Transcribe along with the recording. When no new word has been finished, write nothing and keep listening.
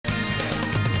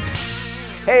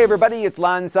Hey everybody, it's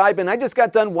Lon.TV, and I just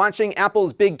got done watching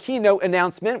Apple's big keynote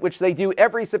announcement, which they do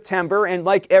every September, and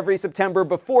like every September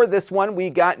before this one, we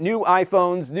got new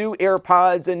iPhones, new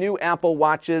AirPods, and new Apple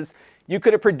Watches. You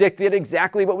could have predicted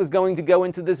exactly what was going to go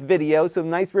into this video, some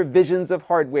nice revisions of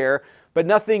hardware, but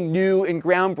nothing new and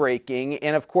groundbreaking.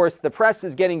 And of course, the press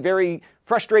is getting very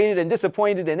frustrated and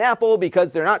disappointed in Apple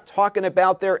because they're not talking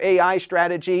about their AI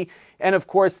strategy. And of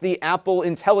course, the Apple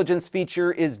Intelligence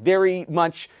feature is very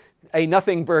much a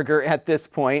nothing burger at this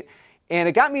point. And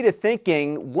it got me to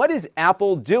thinking, what is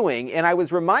Apple doing? And I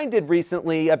was reminded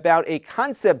recently about a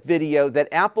concept video that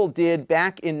Apple did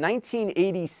back in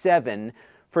 1987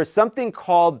 for something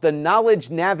called the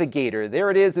Knowledge Navigator. There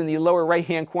it is in the lower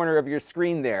right-hand corner of your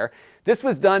screen there. This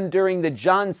was done during the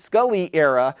John Sculley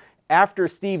era after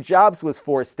Steve Jobs was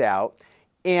forced out.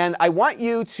 And I want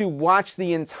you to watch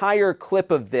the entire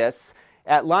clip of this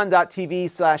at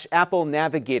Lon.TV/Apple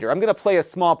Navigator. I'm going to play a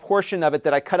small portion of it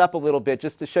that I cut up a little bit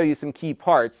just to show you some key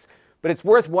parts, but it's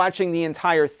worth watching the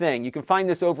entire thing. You can find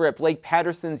this over at Blake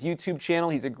Patterson's YouTube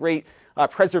channel. He's a great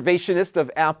preservationist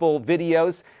of Apple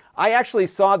videos. I actually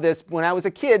saw this when I was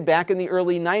a kid back in the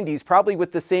early 90s, probably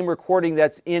with the same recording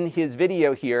that's in his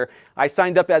video here. I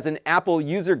signed up as an Apple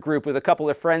user group with a couple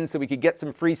of friends so we could get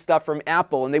some free stuff from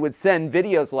Apple, and they would send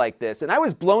videos like this. And I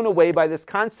was blown away by this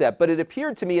concept, but it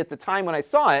appeared to me at the time when I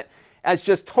saw it as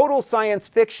just total science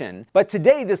fiction. But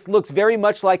today this looks very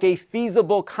much like a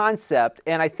feasible concept,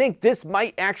 and I think this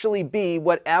might actually be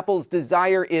what Apple's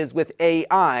desire is with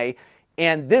AI.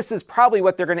 And this is probably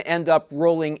what they're going to end up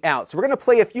rolling out. So we're going to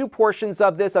play a few portions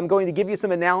of this. I'm going to give you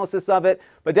some analysis of it,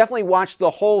 but definitely watch the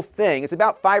whole thing. It's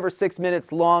about 5 or 6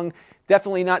 minutes long.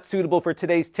 Definitely not suitable for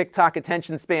today's TikTok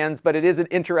attention spans, but it is an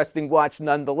interesting watch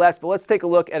nonetheless. But let's take a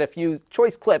look at a few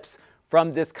choice clips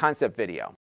from this concept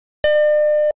video.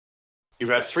 You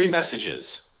have 3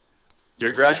 messages.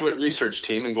 Your graduate research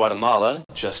team in Guatemala,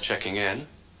 just checking in.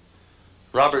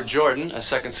 Robert Jordan, a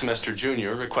second semester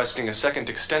junior, requesting a second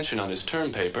extension on his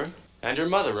term paper. And your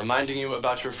mother reminding you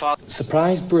about your father.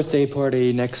 Surprise birthday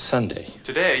party next Sunday.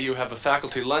 Today you have a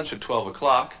faculty lunch at 12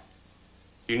 o'clock.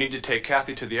 You need to take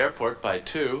Kathy to the airport by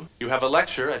 2. You have a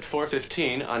lecture at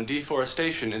 4:15 on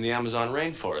deforestation in the Amazon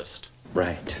rainforest.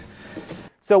 Right.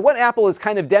 So what Apple is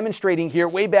kind of demonstrating here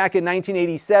way back in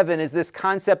 1987 is this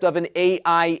concept of an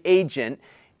AI agent.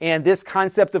 And this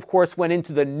concept, of course, went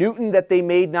into the Newton that they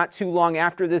made not too long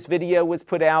after this video was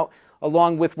put out,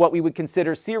 along with what we would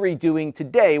consider Siri doing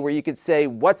today, where you could say,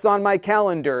 what's on my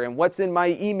calendar and what's in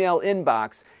my email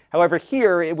inbox. However,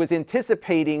 here it was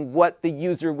anticipating what the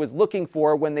user was looking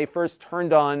for when they first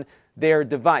turned on their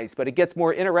device. But it gets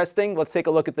more interesting. Let's take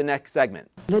a look at the next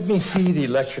segment. Let me see the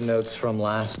lecture notes from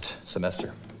last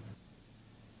semester.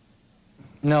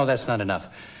 No, that's not enough.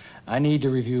 I need to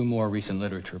review more recent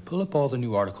literature. Pull up all the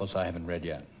new articles I haven't read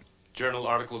yet. Journal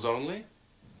articles only?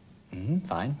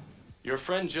 Fine. Your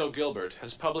friend Jill Gilbert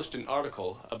has published an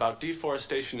article about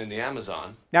deforestation in the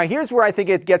Amazon. Now here's where I think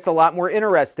it gets a lot more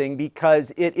interesting,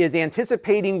 because it is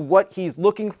anticipating what he's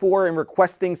looking for and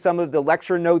requesting some of the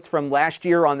lecture notes from last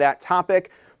year on that topic.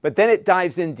 But then it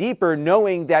dives in deeper,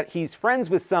 knowing that he's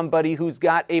friends with somebody who's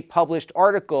got a published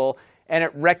article, and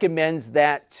it recommends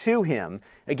that to him.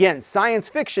 Again, science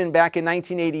fiction back in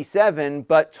 1987,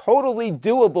 but totally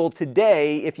doable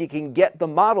today if you can get the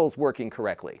models working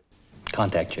correctly.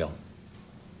 Contact Jill.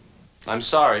 I'm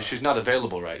sorry, she's not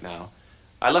available right now.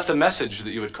 I left a message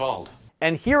that you had called.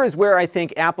 And here is where I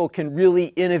think Apple can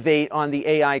really innovate on the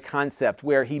AI concept,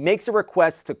 where he makes a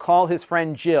request to call his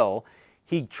friend Jill.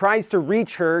 He tries to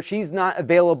reach her. She's not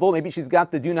available. Maybe she's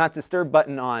got the Do Not Disturb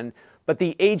button on. But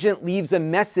the agent leaves a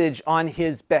message on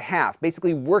his behalf,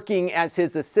 basically working as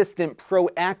his assistant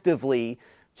proactively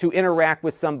to interact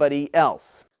with somebody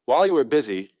else. While you were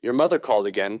busy, your mother called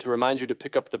again to remind you to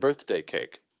pick up the birthday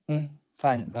cake.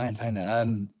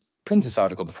 Fine. Print this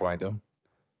article before I go.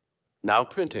 Now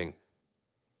printing.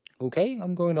 Okay,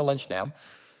 I'm going to lunch now.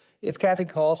 If Kathy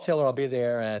calls, tell her I'll be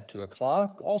there at 2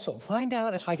 o'clock. Also, find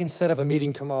out if I can set up a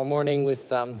meeting tomorrow morning with,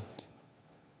 Tom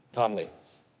Lee.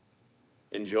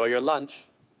 Enjoy your lunch.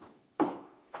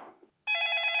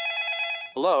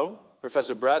 Hello,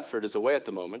 Professor Bradford is away at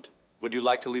the moment. Would you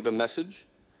like to leave a message?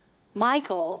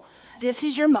 Michael, this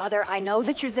is your mother. I know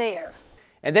that you're there.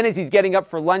 And then as he's getting up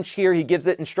for lunch here, he gives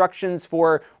it instructions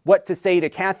for what to say to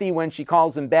Kathy when she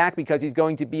calls him back, because he's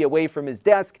going to be away from his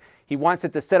desk. He wants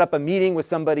it to set up a meeting with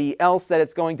somebody else that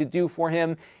it's going to do for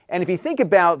him. And if you think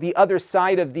about the other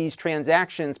side of these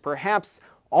transactions, perhaps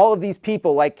all of these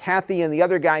people, like Kathy and the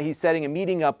other guy he's setting a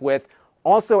meeting up with,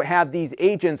 also have these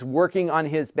agents working on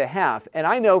his behalf. And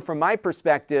I know from my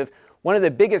perspective, one of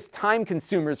the biggest time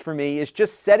consumers for me is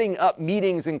just setting up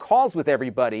meetings and calls with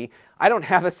everybody. I don't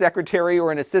have a secretary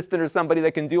or an assistant or somebody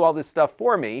that can do all this stuff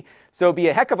for me. So it'd be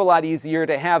a heck of a lot easier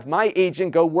to have my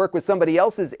agent go work with somebody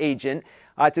else's agent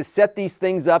to set these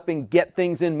things up and get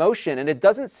things in motion. And it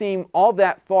doesn't seem all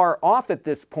that far off at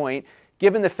this point,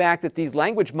 given the fact that these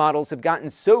language models have gotten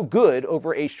so good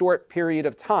over a short period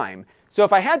of time. So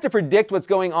if I had to predict what's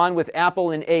going on with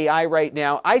Apple and AI right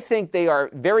now, I think they are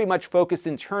very much focused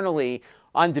internally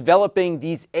on developing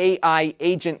these AI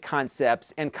agent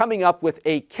concepts and coming up with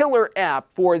a killer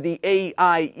app for the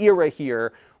AI era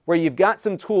here, where you've got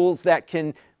some tools that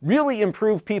can really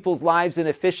improve people's lives and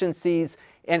efficiencies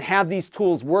and have these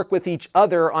tools work with each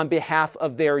other on behalf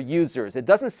of their users. It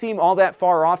doesn't seem all that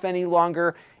far off any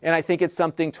longer, and I think it's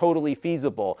something totally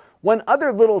feasible. One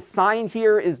other little sign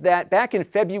here is that back in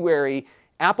February,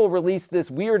 Apple released this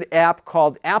weird app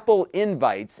called Apple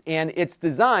Invites, and it's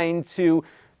designed to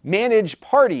manage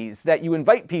parties that you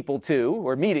invite people to,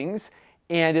 or meetings,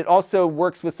 and it also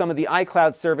works with some of the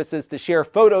iCloud services to share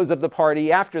photos of the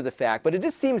party after the fact. But it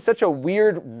just seems such a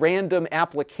weird, random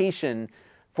application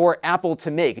for Apple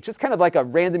to make. It's just kind of like a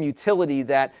random utility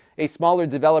that a smaller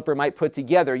developer might put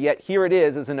together, yet here it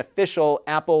is as an official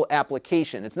Apple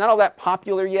application. It's not all that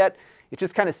popular yet. It's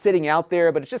just kind of sitting out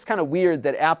there, but it's just kind of weird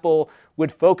that Apple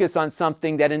would focus on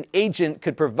something that an agent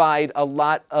could provide a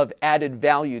lot of added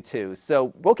value to.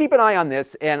 So we'll keep an eye on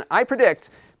this, and I predict,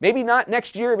 maybe not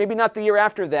next year, maybe not the year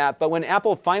after that, but when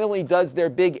Apple finally does their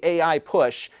big AI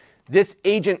push, this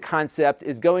agent concept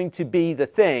is going to be the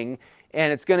thing.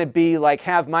 And it's going to be like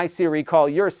have my Siri call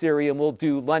your Siri and we'll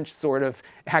do lunch sort of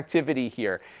activity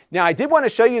here. Now, I did want to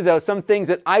show you, though, some things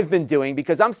that I've been doing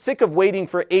because I'm sick of waiting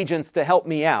for agents to help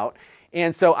me out.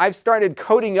 And so I've started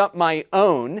coding up my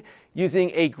own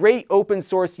using a great open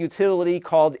source utility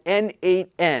called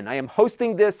N8N. I am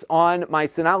hosting this on my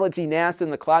Synology NAS in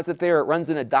the closet there. It runs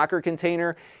in a Docker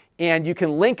container. And you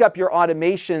can link up your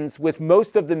automations with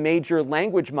most of the major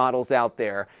language models out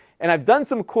there. And I've done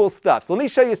some cool stuff. So let me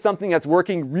show you something that's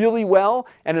working really well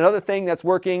and another thing that's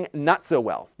working not so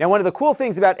well. Now, one of the cool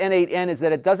things about N8N is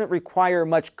that it doesn't require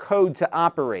much code to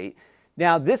operate.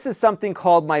 Now, this is something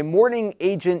called my morning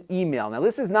agent email. Now,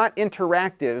 this is not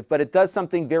interactive, but it does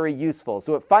something very useful.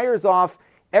 So it fires off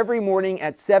every morning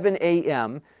at 7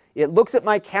 a.m. It looks at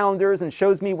my calendars and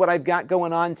shows me what I've got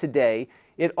going on today.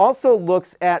 It also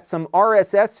looks at some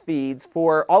RSS feeds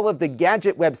for all of the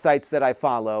gadget websites that I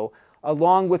follow,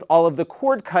 along with all of the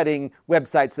cord-cutting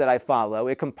websites that I follow.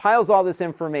 It compiles all this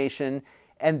information,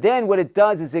 and then what it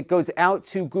does is it goes out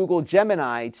to Google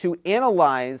Gemini to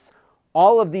analyze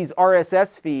all of these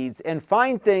RSS feeds and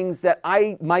find things that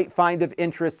I might find of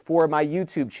interest for my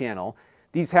YouTube channel.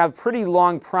 These have pretty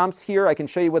long prompts here. I can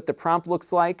show you what the prompt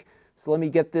looks like. So let me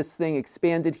get this thing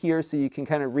expanded here so you can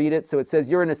kind of read it. So it says,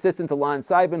 you're an assistant to Lon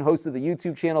Seidman, host of the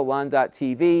YouTube channel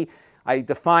Lon.TV. I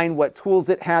define what tools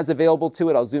it has available to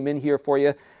it. I'll zoom in here for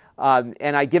you.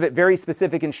 And I give it very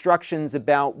specific instructions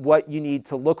about what you need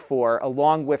to look for,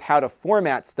 along with how to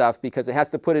format stuff, because it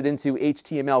has to put it into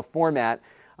HTML format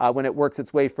when it works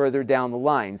its way further down the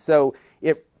line. So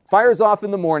it fires off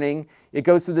in the morning. It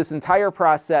goes through this entire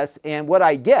process. And what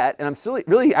I get, and I'm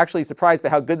really actually surprised by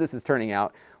how good this is turning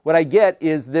out, what I get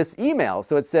is this email.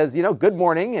 So it says, you know, good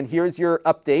morning, and here's your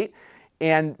update.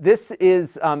 And this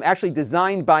is actually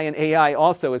designed by an AI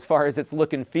also as far as its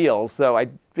look and feel. So I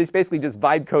basically just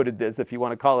vibe coded this, if you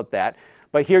want to call it that.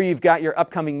 But here you've got your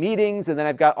upcoming meetings, and then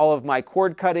I've got all of my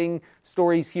cord cutting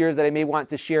stories here that I may want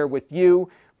to share with you.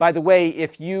 By the way,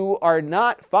 if you are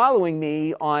not following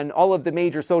me on all of the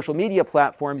major social media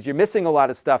platforms, you're missing a lot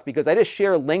of stuff because I just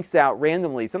share links out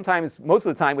randomly, sometimes, most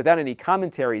of the time, without any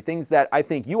commentary, things that I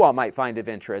think you all might find of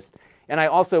interest. And I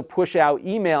also push out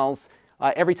emails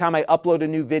every time I upload a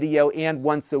new video and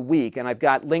once a week. And I've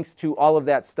got links to all of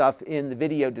that stuff in the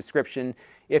video description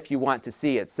if you want to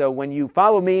see it. So when you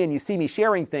follow me and you see me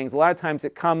sharing things, a lot of times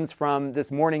it comes from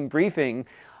this morning briefing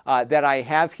that I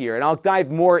have here. And I'll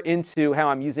dive more into how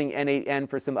I'm using N8N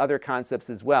for some other concepts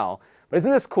as well. But isn't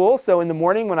this cool? So in the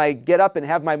morning when I get up and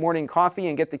have my morning coffee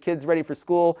and get the kids ready for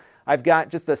school, I've got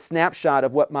just a snapshot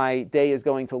of what my day is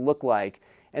going to look like.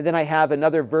 And then I have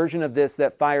another version of this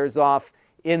that fires off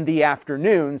in the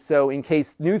afternoon, so in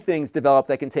case new things developed,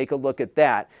 I can take a look at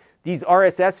that. These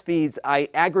RSS feeds I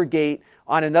aggregate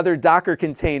on another Docker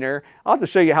container. I'll have to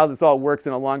show you how this all works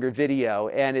in a longer video,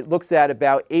 and it looks at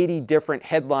about 80 different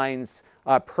headlines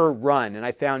per run. And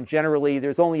I found generally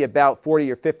there's only about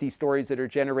 40 or 50 stories that are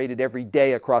generated every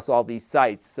day across all these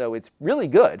sites, so it's really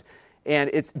good.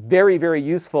 And it's very, very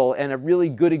useful and a really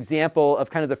good example of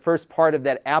kind of the first part of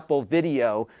that Apple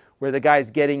video where the guy's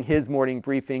getting his morning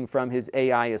briefing from his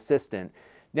AI assistant.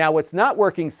 Now, what's not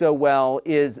working so well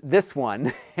is this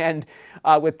one. And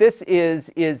what this is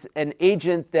an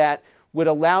agent that would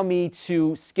allow me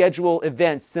to schedule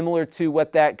events similar to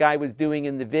what that guy was doing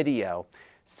in the video.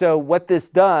 So what this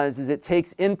does is it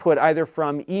takes input either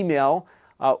from email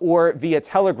or via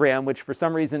Telegram, which for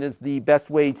some reason is the best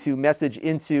way to message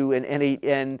into an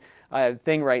N8N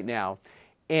thing right now.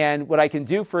 And what I can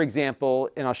do, for example,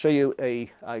 and I'll show you an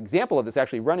example of this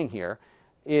actually running here,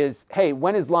 is, hey,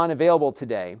 when is Lon available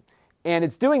today? And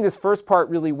it's doing this first part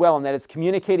really well in that it's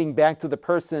communicating back to the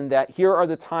person that here are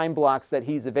the time blocks that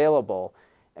he's available.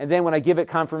 And then when I give it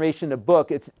confirmation to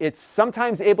book, it's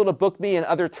sometimes able to book me and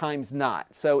other times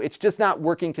not. So it's just not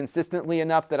working consistently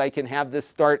enough that I can have this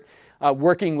start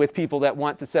working with people that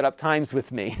want to set up times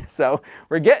with me. So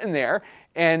we're getting there.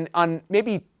 And on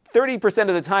maybe 30%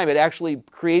 of the time, it actually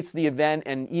creates the event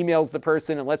and emails the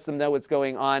person and lets them know what's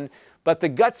going on. But the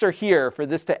guts are here for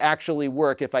this to actually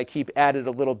work if I keep at it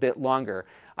a little bit longer.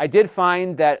 I did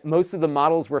find that most of the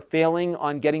models were failing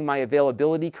on getting my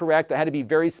availability correct. I had to be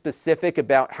very specific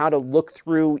about how to look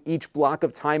through each block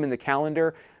of time in the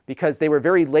calendar because they were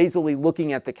very lazily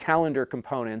looking at the calendar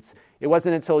components. It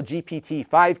wasn't until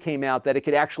GPT-5 came out that it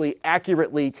could actually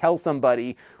accurately tell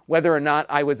somebody whether or not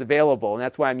I was available, and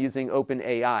that's why I'm using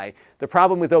OpenAI. The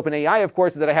problem with OpenAI, of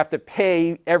course, is that I have to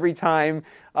pay every time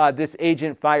this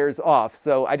agent fires off.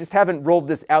 So I just haven't rolled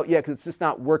this out yet because it's just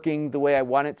not working the way I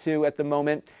want it to at the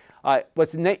moment.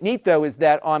 What's neat, though, is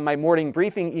that on my morning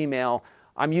briefing email,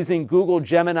 I'm using Google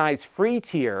Gemini's free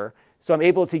tier, so I'm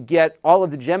able to get all of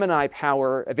the Gemini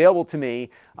power available to me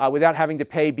without having to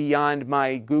pay beyond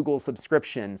my Google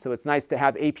subscription. So it's nice to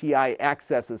have API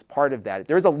access as part of that.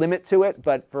 There is a limit to it,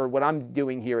 but for what I'm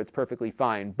doing here, it's perfectly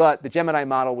fine. But the Gemini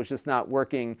model was just not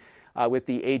working with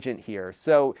the agent here.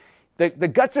 So the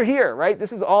guts are here, right?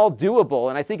 This is all doable.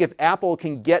 And I think if Apple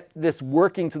can get this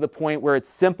working to the point where it's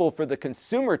simple for the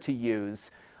consumer to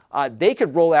use, they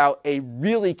could roll out a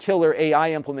really killer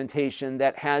AI implementation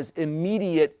that has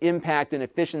immediate impact and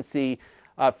efficiency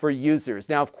for users.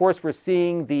 Now, of course, we're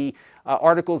seeing the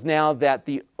articles now that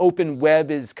the open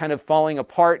web is kind of falling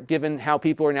apart given how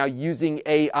people are now using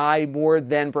AI more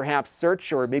than perhaps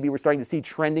search, or maybe we're starting to see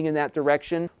trending in that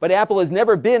direction. But Apple has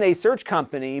never been a search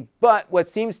company, but what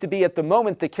seems to be at the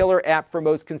moment the killer app for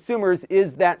most consumers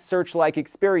is that search-like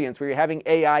experience where you're having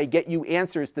AI get you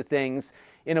answers to things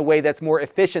in a way that's more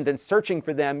efficient than searching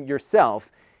for them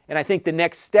yourself. And I think the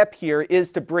next step here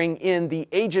is to bring in the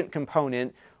agent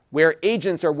component where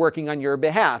agents are working on your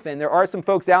behalf. And there are some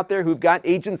folks out there who've got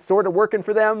agents sort of working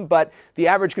for them, but the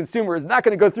average consumer is not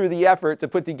going to go through the effort to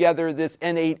put together this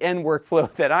N8N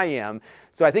workflow that I am.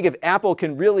 So I think if Apple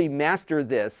can really master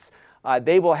this,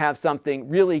 they will have something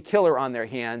really killer on their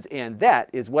hands, and that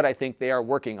is what I think they are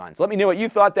working on. So let me know what you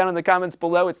thought down in the comments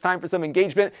below. It's time for some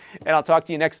engagement, and I'll talk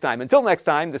to you next time. Until next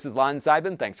time, this is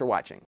Lon.TV. Thanks for watching.